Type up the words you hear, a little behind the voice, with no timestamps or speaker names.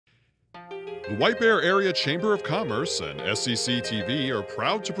The White Bear Area Chamber of Commerce and SCC TV are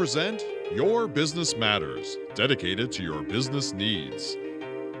proud to present Your Business Matters, dedicated to your business needs.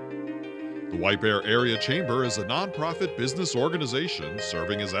 The White Bear Area Chamber is a nonprofit business organization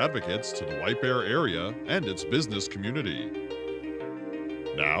serving as advocates to the White Bear area and its business community.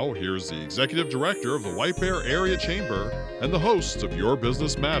 Now, here's the Executive Director of the White Bear Area Chamber and the host of Your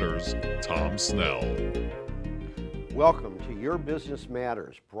Business Matters, Tom Snell. Welcome to Your Business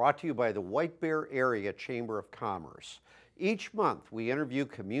Matters, brought to you by the White Bear Area Chamber of Commerce. Each month, we interview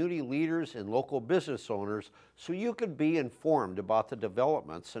community leaders and local business owners so you can be informed about the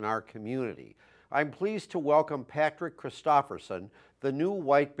developments in our community. I'm pleased to welcome Patrick Christopherson, the new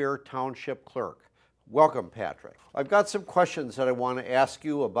White Bear Township Clerk. Welcome, Patrick. I've got some questions that I want to ask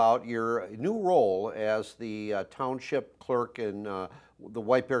you about your new role as the Township Clerk in the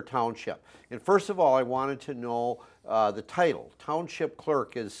White Bear Township. And first of all, I wanted to know the title. Township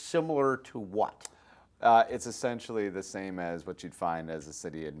Clerk is similar to what? It's essentially the same as what you'd find as a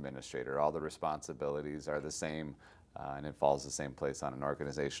city administrator. All the responsibilities are the same, and it falls the same place on an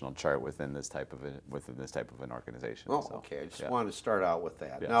organizational chart within this type of an organization. Oh, so, okay. I just yeah. wanted to start out with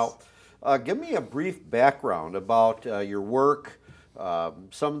that. Yes. Now, give me a brief background about your work,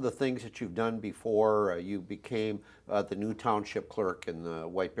 some of the things that you've done before you became the new Township Clerk in the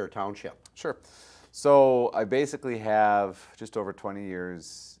White Bear Township. Sure. So I basically have just over 20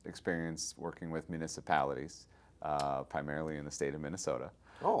 years experience working with municipalities, primarily in the state of Minnesota.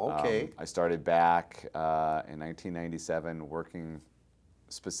 Oh, okay. I started back in 1997 working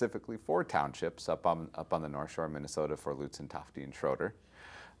specifically for townships up on the North Shore of Minnesota for Lutz and Tofte and Schroeder.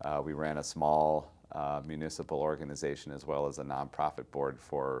 We ran a small municipal organization as well as a nonprofit board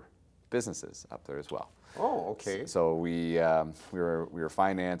for businesses up there as well. Oh, okay. So we were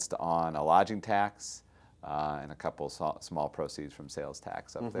financed on a lodging tax and a couple small proceeds from sales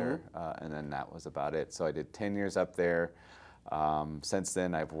tax up there, and then that was about it. So I did 10 years up there. Since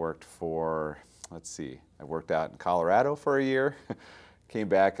then, I've worked for, I worked out in Colorado for a year, came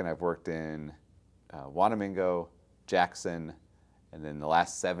back, and I've worked in Wanamingo, Jackson, and then the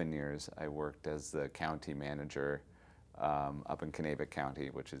last 7 years, I worked as the county manager up in Kanabec County,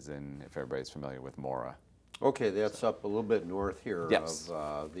 which is in, if everybody's familiar with Mora. Okay, that's up a little bit north here Yes.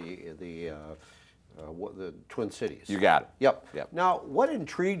 of the Twin Cities. You got it. Yep. Now, what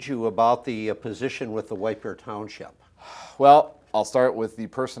intrigued you about the position with the White Bear Township? Well, I'll start with the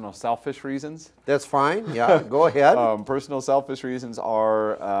personal selfish reasons. That's fine. Yeah, go ahead. Personal selfish reasons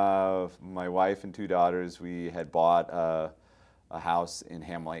are my wife and two daughters. We had bought a house in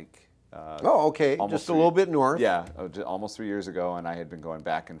Ham Lake. Oh, okay. Just a little bit north. Yeah, almost 3 years ago, and I had been going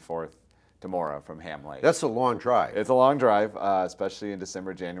back and forth to Mora from Ham Lake. That's a long drive. It's a long drive, especially in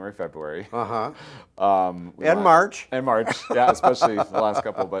December, January, February. Uh-huh. And March. And March, yeah, especially the last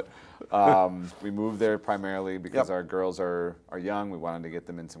couple. But we moved there primarily because our girls are young. We wanted to get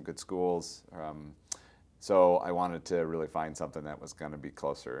them in some good schools. So I wanted to really find something that was going to be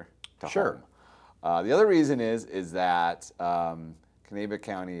closer to home. The other reason is that Kanabec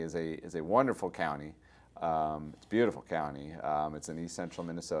County is a wonderful county. It's a beautiful county. It's in east central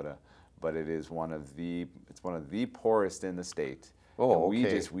Minnesota, but it is one of the poorest in the state. Oh, and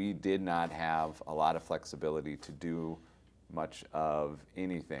okay. We did not have a lot of flexibility to do much of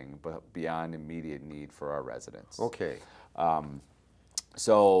anything but beyond immediate need for our residents. Okay.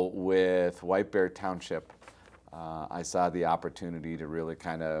 So with White Bear Township, I saw the opportunity to really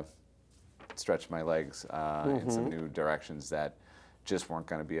kind of stretch my legs in some new directions that just weren't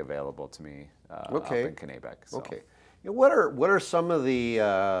going to be available to me up in Kanabec. So. Okay. What are some of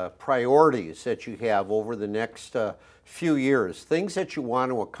the priorities that you have over the next few years, things that you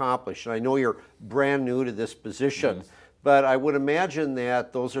want to accomplish? And I know you're brand new to this position, but I would imagine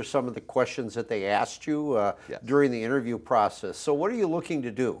that those are some of the questions that they asked you during the interview process. So what are you looking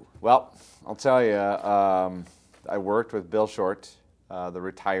to do? Well, I'll tell you, I worked with Bill Short, the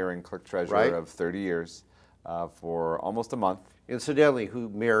retiring clerk treasurer of 30 years, for almost a month. Incidentally, who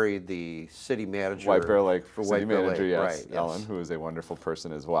married the city manager? White Bear Lake for city White Bear manager, Lake. yes, Right, Ellen, who is a wonderful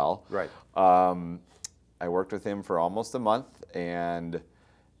person as well. Right. I worked with him for almost a month, and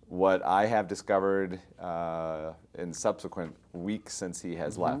what I have discovered in subsequent weeks since he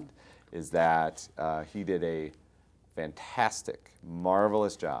has left is that he did a fantastic,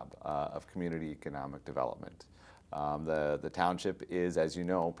 marvelous job of community economic development. The township is, as you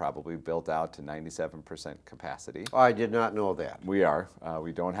know, probably built out to 97% capacity. I did not know that. We are.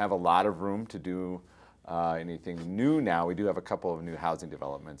 We don't have a lot of room to do anything new now. We do have a couple of new housing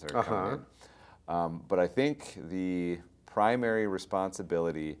developments that are coming in. But I think the primary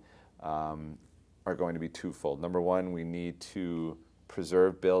responsibility are going to be twofold. Number one, we need to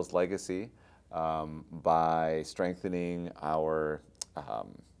preserve Bill's legacy by strengthening our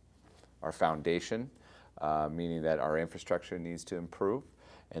foundation, meaning that our infrastructure needs to improve.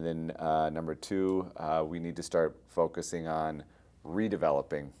 And then number two, we need to start focusing on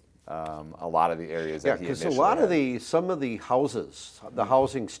redeveloping a lot of the areas that he because initially a lot of had. some of the houses, the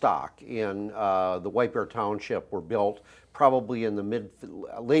housing stock in the White Bear Township were built probably in the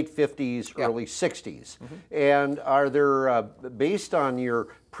late 50s, early 60s. And are there, based on your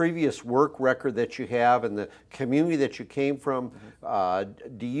previous work record that you have and the community that you came from,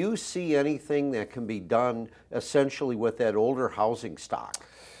 do you see anything that can be done essentially with that older housing stock?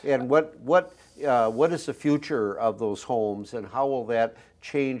 And what is the future of those homes, and how will that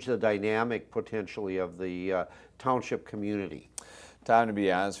change the dynamic potentially of the township community? Tom, to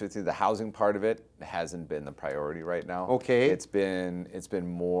be honest with you, the housing part of it hasn't been the priority right now. Okay. It's been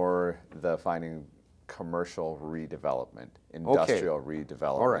more the finding commercial redevelopment, industrial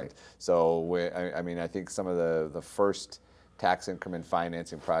redevelopment. All right. So I mean, I think some of the first tax increment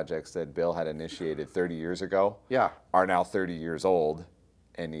financing projects that Bill had initiated 30 years ago are now 30 years old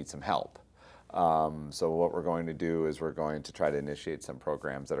and need some help. So what we're going to do is we're going to try to initiate some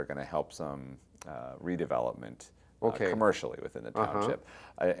programs that are going to help some redevelopment commercially within the township.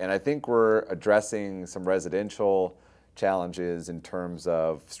 And I think we're addressing some residential challenges in terms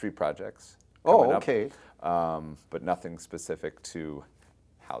of street projects. But nothing specific to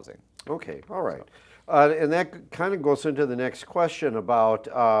housing. Okay, all right. And that kind of goes into the next question about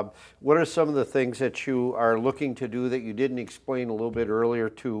what are some of the things that you are looking to do that you didn't explain a little bit earlier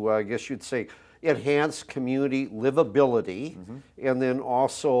to, I guess you'd say, enhance community livability, and then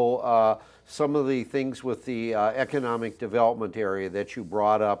also some of the things with the economic development area that you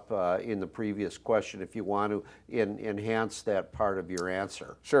brought up in the previous question, if you want to enhance that part of your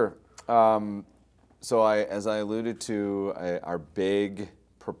answer. Sure. So as I alluded to, our big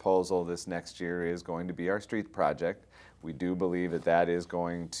proposal this next year is going to be our street project. We do believe that that is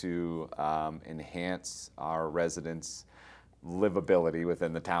going to enhance our residents' livability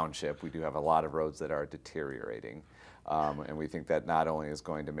within the township. We do have a lot of roads that are deteriorating, and we think that not only is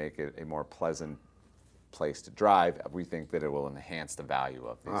going to make it a more pleasant place to drive, we think that it will enhance the value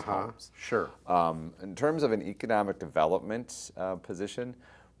of these homes. Sure. In terms of an economic development position,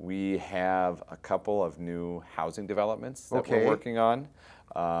 we have a couple of new housing developments that we're working on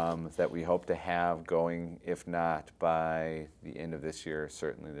that we hope to have going, if not by the end of this year,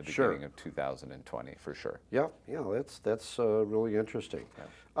 certainly the beginning of 2020 for sure. Yeah, that's really interesting.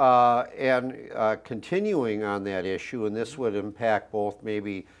 And continuing on that issue, and this would impact both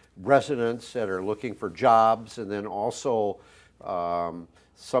maybe residents that are looking for jobs, and then also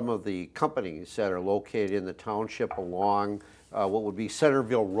some of the companies that are located in the township along what would be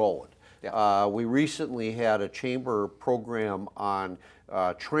Centerville Road. We recently had a chamber program on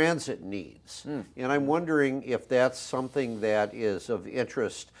transit needs, and I'm wondering if that's something that is of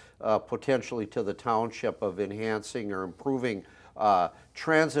interest potentially to the township, of enhancing or improving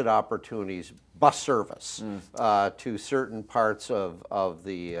transit opportunities, bus service to certain parts of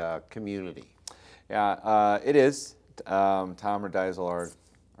the community. Yeah, it is. Tom Redeisel, our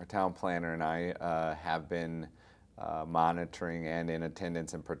town planner, and I have been monitoring and in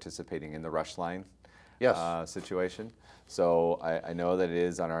attendance and participating in the rush line situation. So I know that it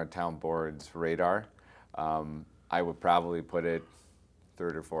is on our town board's radar. I would probably put it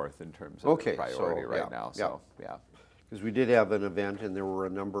third or fourth in terms of the priority now. So because we did have an event, and there were a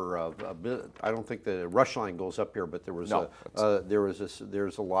number of. I don't think the rush line goes up here, but there was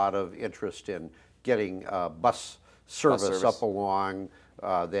there's a lot of interest in getting bus service up along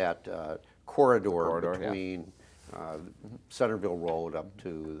that corridor between Centerville Road up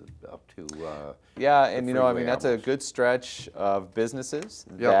to and you know, I mean, that's a good stretch of businesses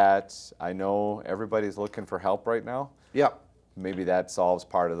that I know everybody's looking for help right now. Maybe that solves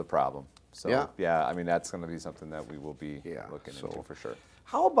part of the problem. So I mean, that's going to be something that we will be looking into for sure.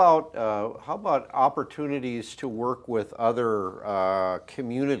 How about opportunities to work with other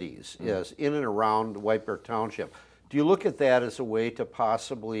communities as in and around White Bear Township? Do you look at that as a way to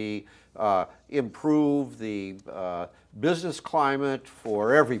possibly improve the business climate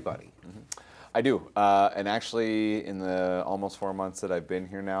for everybody? I do, and actually in the almost 4 months that I've been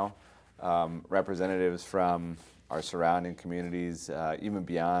here now, representatives from our surrounding communities, even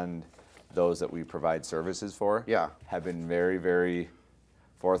beyond those that we provide services for, have been very, very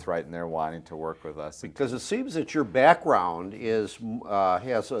forthright in their wanting to work with us. Because it seems that your background is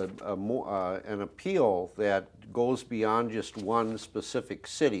has an appeal that goes beyond just one specific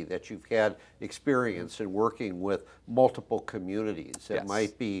city, that you've had experience in working with multiple communities that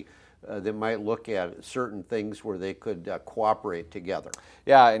might be that might look at certain things where they could cooperate together.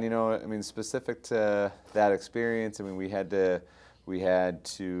 Yeah, and I mean, specific to that experience, I mean, we had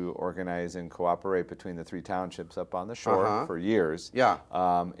to organize and cooperate between the 3 townships up on the shore for years. Yeah.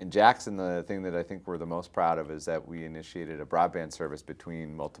 In Jackson, the thing that I think we're the most proud of is that we initiated a broadband service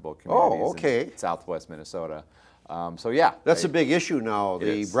between multiple communities in southwest Minnesota. So yeah, that's a big issue now.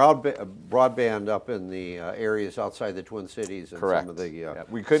 The broadband up in the areas outside the Twin Cities and some of the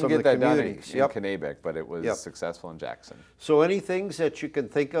we couldn't get that done in Yep. Kanabec, but it was successful in Jackson. So any things that you can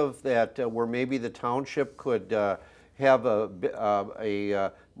think of that where maybe the township could have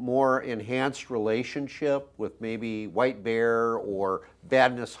a more enhanced relationship with maybe White Bear or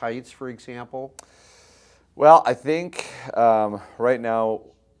Badness Heights, for example? Well, I think right now,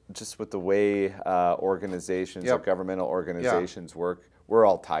 just with the way organizations or governmental organizations work, we're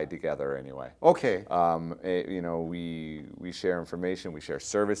all tied together anyway. Okay. We share information, we share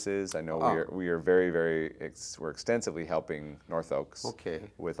services. I know we are we're extensively helping North Oaks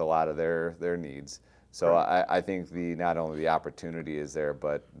with a lot of their needs. So I think not only the opportunity is there,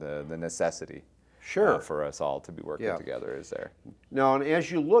 but the necessity for us all to be working together is there. Now, and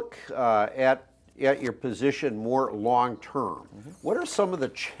as you look at your position more long term, what are some of the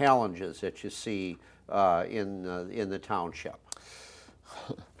challenges that you see in the township?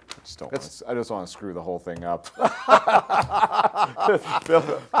 I just want to screw the whole thing up.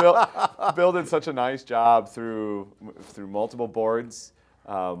 Bill did such a nice job through multiple boards,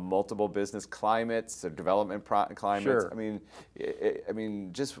 multiple business climates, or development climates. Sure. I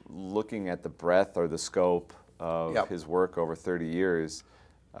mean, just looking at the breadth or the scope of his work over 30 years.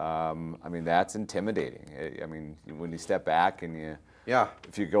 I mean, that's intimidating. I mean, when you step back and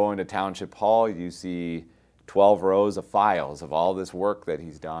if you go into Township Hall, you see 12 rows of files of all this work that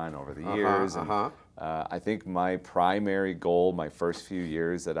he's done over the years. And, I think my primary goal, my first few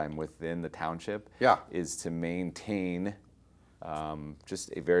years that I'm within the township, is to maintain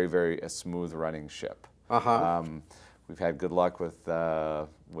just a very smooth running ship. We've had good luck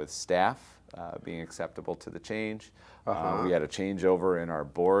with staff being acceptable to the change. We had a changeover in our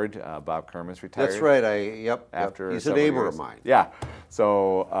board. Bob Kermis retired. That's right. After he's a neighbor of mine. Yeah.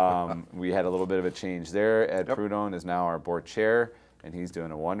 So we had a little bit of a change there. Ed Prudhomme is now our board chair, and he's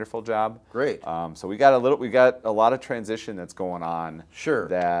doing a wonderful job. Great. So we got a lot of transition that's going on. Sure.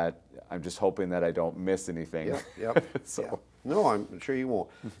 That I'm just hoping that I don't miss anything. No, I'm sure you won't.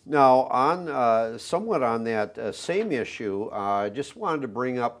 Now, on somewhat on that same issue, I just wanted to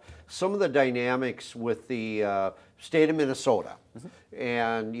bring up some of the dynamics with the state of Minnesota.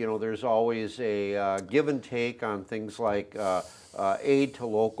 And, there's always a give and take on things like aid to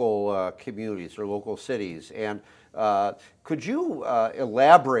local communities or local cities. And could you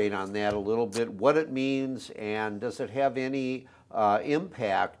elaborate on that a little bit, what it means, and does it have any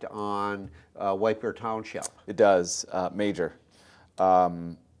impact on White Bear Township? It does, major.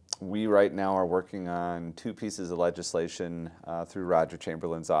 We right now are working on 2 pieces of legislation through Roger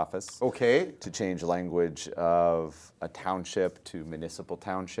Chamberlain's office. To change language of a township to municipal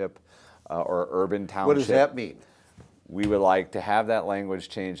township or urban township. What does that mean? We would like to have that language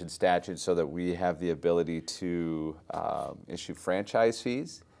changed in statute so that we have the ability to issue franchise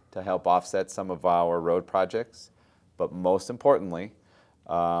fees to help offset some of our road projects. But most importantly,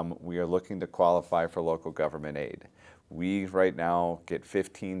 we are looking to qualify for local government aid. We right now get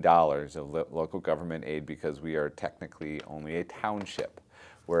 $15 of local government aid because we are technically only a township.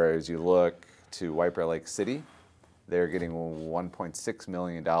 Whereas you look to White Bear Lake City, they're getting $1.6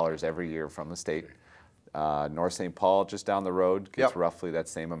 million every year from the state. North St. Paul, just down the road, gets roughly that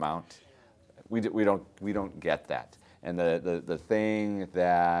same amount. We don't get that. And the thing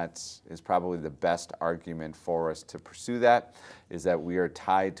that is probably the best argument for us to pursue that is that we are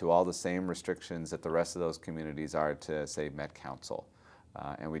tied to all the same restrictions that the rest of those communities are to, say, Met Council.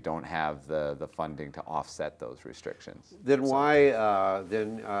 And we don't have the funding to offset those restrictions. Then one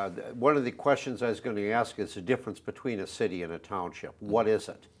of the questions I was going to ask is the difference between a city and a township. What is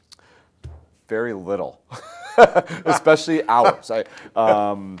it? Very little, especially ours.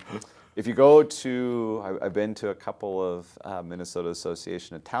 If you go to, I've been to a couple of Minnesota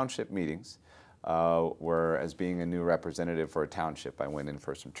Association of Township meetings where, as being a new representative for a township, I went in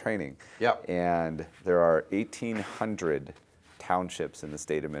for some training. And there are 1,800 townships in the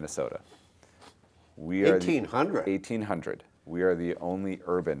state of Minnesota. 1,800? 1,800. We are the only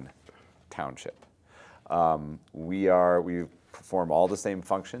urban township. We perform all the same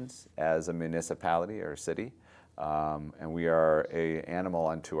functions as a municipality or a city. And we are an animal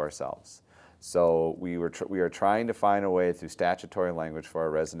unto ourselves. So we are trying to find a way through statutory language for our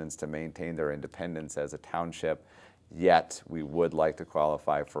residents to maintain their independence as a township yet we would like to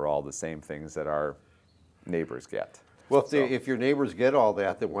qualify for all the same things that our neighbors get. Well, if your neighbors get all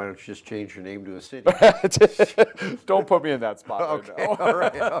that, then why don't you just change your name to a city? Don't put me in that spot. Okay, Right now. all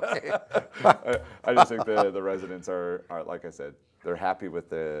right, okay. I just think the residents are, like I said, they're happy with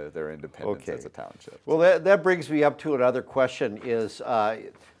their independence Okay. as a township. Well, that brings me up to another question is,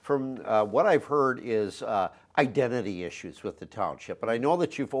 from what I've heard is identity issues with the township. And I know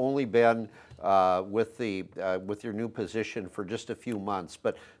that you've only been with your new position for just a few months,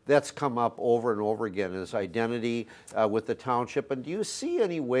 but that's come up over and over again, is identity with the township. And do you see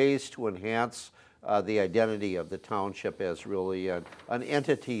any ways to enhance the identity of the township as really an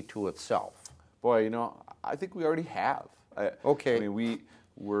entity to itself? Boy, I think we already have. Okay. I mean,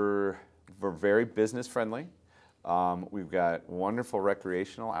 we're very business friendly. We've got wonderful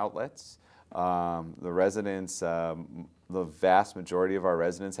recreational outlets. The residents, the vast majority of our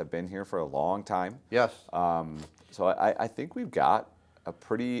residents have been here for a long time. Yes. So I think we've got a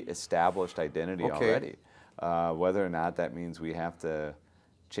pretty established identity already. Whether or not that means we have to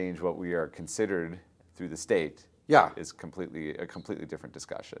change what we are considered through the state is a completely different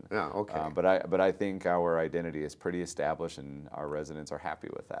discussion. Yeah, okay. But I think our identity is pretty established, and our residents are happy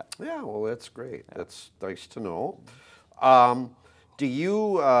with that. Yeah, well, that's great. Yeah. That's nice to know. Do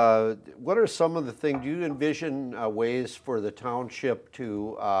you, what are some of the things, do you envision ways for the township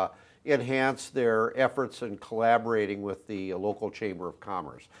to enhance their efforts in collaborating with the local Chamber of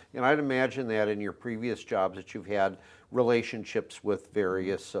Commerce? And I'd imagine that in your previous jobs that you've had relationships with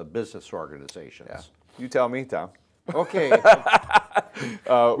various business organizations. Yeah. You tell me, Tom. Okay.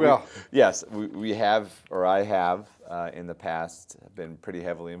 Yes, we have, or I have, in the past, been pretty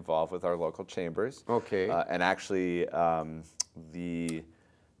heavily involved with our local chambers. Okay. And actually, the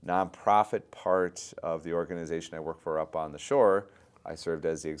nonprofit part of the organization I work for up on the shore, I served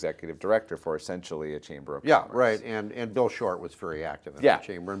as the executive director for essentially a chamber of commerce. Yeah, right. And Bill Short was very active in the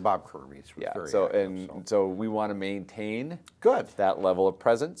chamber, and Bob Kermes was very active. So we want to maintain that level of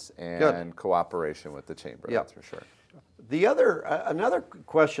presence and cooperation with the chamber. That's for sure. The another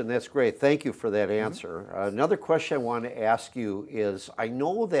question, that's great. Thank you for that answer. Another question I want to ask you is, I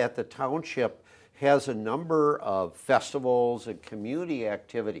know that the township has a number of festivals and community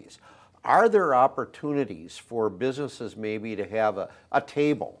activities. Are there opportunities for businesses maybe to have a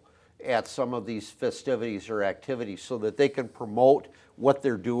table at some of these festivities or activities so that they can promote what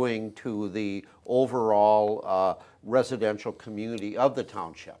they're doing to the overall residential community of the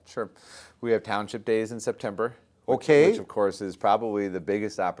township? Sure. We have Township Days in September. Which of course is probably the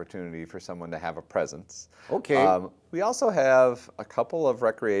biggest opportunity for someone to have a presence. Okay. We also have a couple of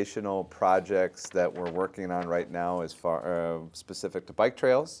recreational projects that we're working on right now as far specific to bike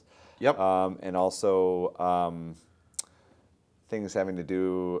trails. Yep. And also things having to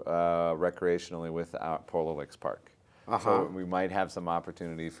do recreationally with Polar Lakes Park. So we might have some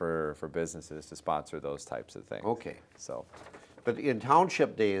opportunity for businesses to sponsor those types of things. Okay. So. But in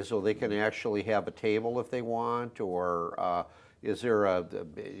township days, so they can actually have a table if they want, or is there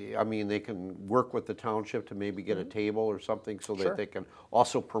I mean, they can work with the township to maybe get a table or something so that they can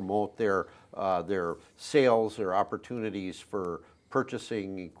also promote their sales, their opportunities for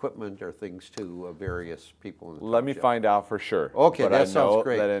purchasing equipment or things to various people in the township. Let me find out for sure. Okay, but that I sounds know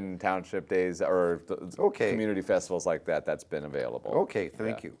great. that in township days or community festivals like that, that's been available. Okay,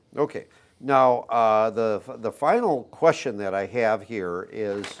 thank you. Okay. Now, the final question that I have here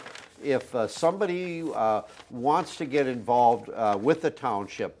is, if somebody wants to get involved with the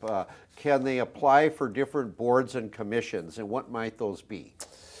township, can they apply for different boards and commissions, and what might those be?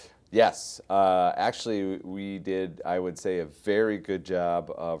 Yes. Actually, we did, I would say, a very good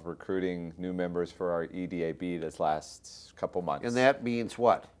job of recruiting new members for our EDAB this last couple months. And that means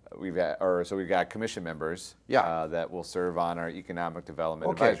what? We've got commission members that will serve on our Economic Development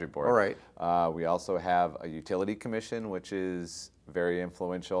Advisory Board. All right. We also have a utility commission, which is very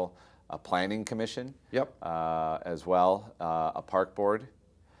influential, a planning commission as well, a park board.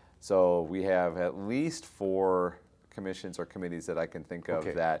 So we have at least 4 commissions or committees that I can think of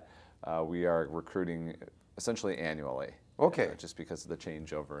that we are recruiting essentially annually. Just because of the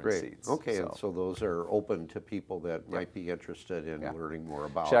changeover in seats. Okay, and so those are open to people that might be interested in learning more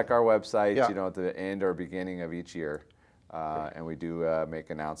about Check our website, at the end or beginning of each year, and we do make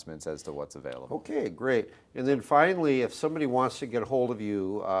announcements as to what's available. Okay, great. And then finally, if somebody wants to get a hold of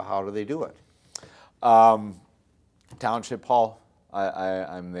you, how do they do it? Township Hall.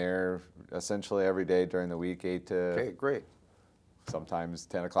 I'm there essentially every day during the week, 8 to Okay, great. sometimes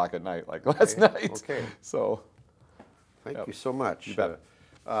 10 o'clock at night, like last night. Okay. So. Thank you so much. You bet.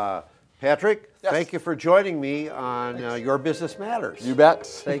 Patrick, Yes. Thank you for joining me on Your Business Matters. You bet.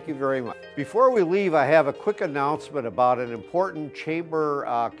 Thank you very much. Before we leave, I have a quick announcement about an important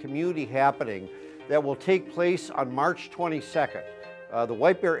chamber community happening that will take place on March 22nd. The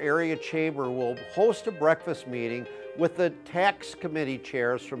White Bear Area Chamber will host a breakfast meeting with the tax committee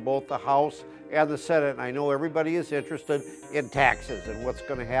chairs from both the House and the Senate. And I know everybody is interested in taxes and what's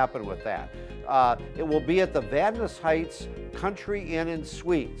going to happen with that. It will be at the Vadnais Heights Country Inn and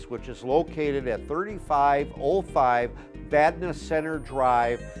Suites, which is located at 3505 Vadnais Center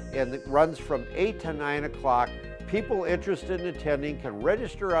Drive, and it runs from 8 to 9 o'clock. People interested in attending can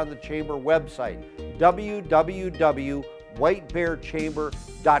register on the Chamber website,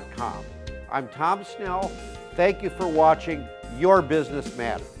 www.whitebearchamber.com. I'm Tom Snell. Thank you for watching Your Business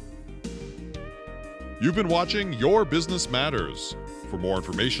Matters. You've been watching Your Business Matters. For more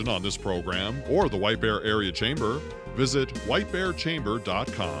information on this program or the White Bear Area Chamber, visit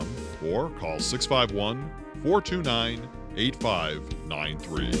whitebearchamber.com or call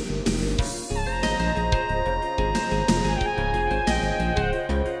 651-429-8593.